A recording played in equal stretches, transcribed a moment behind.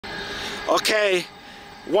Okay,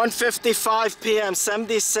 1:55 p.m.,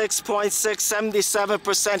 76.6,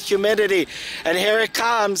 77% humidity. And here it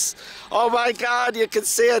comes. Oh my God, you can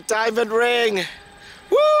see a diamond ring.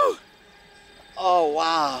 Woo! Oh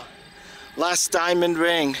wow, last diamond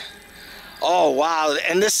ring. Oh wow,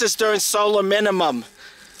 and this is during solar minimum.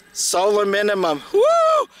 Solar minimum.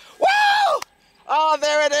 Woo! Woo! Oh,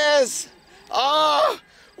 there it is. Oh,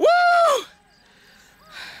 woo!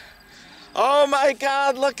 Oh my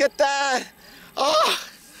God, look at that. Oh,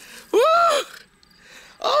 woo!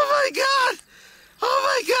 Oh my God. Oh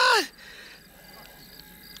my God.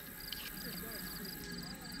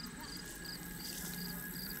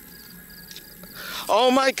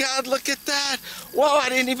 Oh my God, look at that. Whoa, I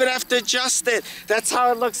didn't even have to adjust it. That's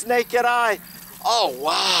how it looks naked eye. Oh,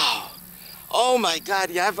 wow. Oh my God,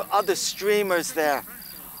 you have other streamers there.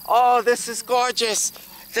 Oh, this is gorgeous.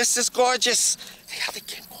 This is gorgeous. The other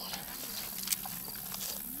camcorder.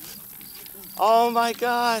 Oh my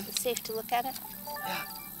God. It's safe to look at it? Yeah.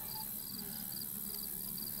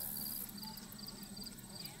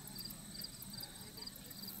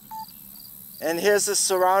 And here's the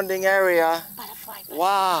surrounding area. Butterfly.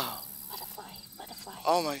 Wow. Butterfly. Butterfly.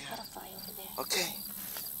 Oh my God. Butterfly over there. Okay.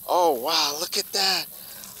 Oh wow, look at that.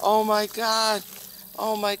 Oh my God.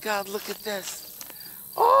 Oh my God, look at this.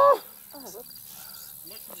 Oh. Oh, look.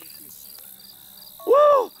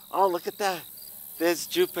 Woo! Oh, look at that. There's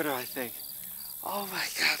Jupiter, I think. Oh my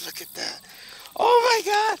God, look at that. Oh my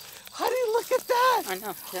God. How do you look at that? I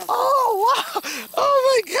know. Yeah. Oh wow.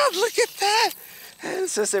 Oh my God, look at that.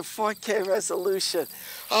 This is in 4K resolution.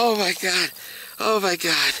 Oh my God. Oh my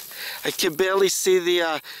God. I can barely see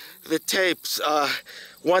the tapes.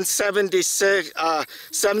 176,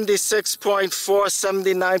 76.4,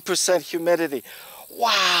 79% humidity.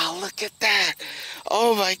 Wow, look at that.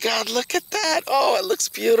 Oh my God, look at that. Oh, it looks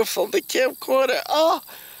beautiful. The camcorder. Oh,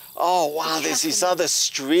 oh wow, there's these other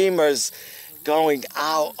streamers going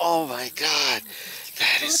out. Oh my God.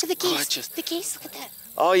 That is gorgeous. The geese, look at that.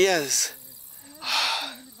 Oh yes.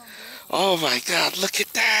 Oh my God, look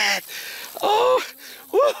at that. Oh,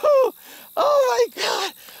 woohoo. Oh my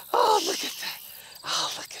God. Oh, look at that.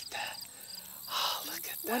 Oh, look at that. Oh, look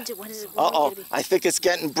at that. When is it? Uh-oh, I think it's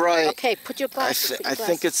getting bright. Okay, put your glasses. I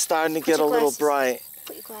think it's starting to get a little bright.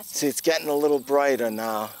 Put your glasses. See, it's getting a little brighter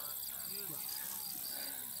now.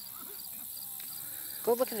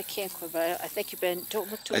 Go look in the camcorder, but I think you've been,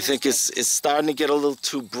 don't look too much. I think it's starting to get a little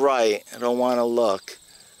too bright. I don't want to look.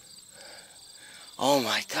 Oh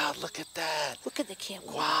my God, look at that. Look at the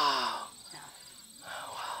camcorder. Wow.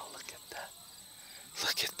 Oh, wow, look at that.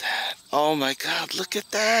 Look at that. Oh my God, look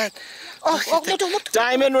at that. Oh, Look oh at no, that. don't look.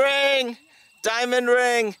 Diamond ring. Diamond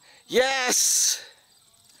ring. Yes.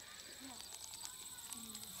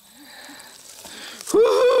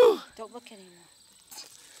 Woohoo. Don't look anymore.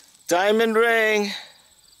 Diamond ring.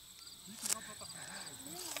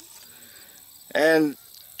 And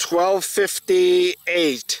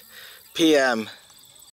 12:58 p.m.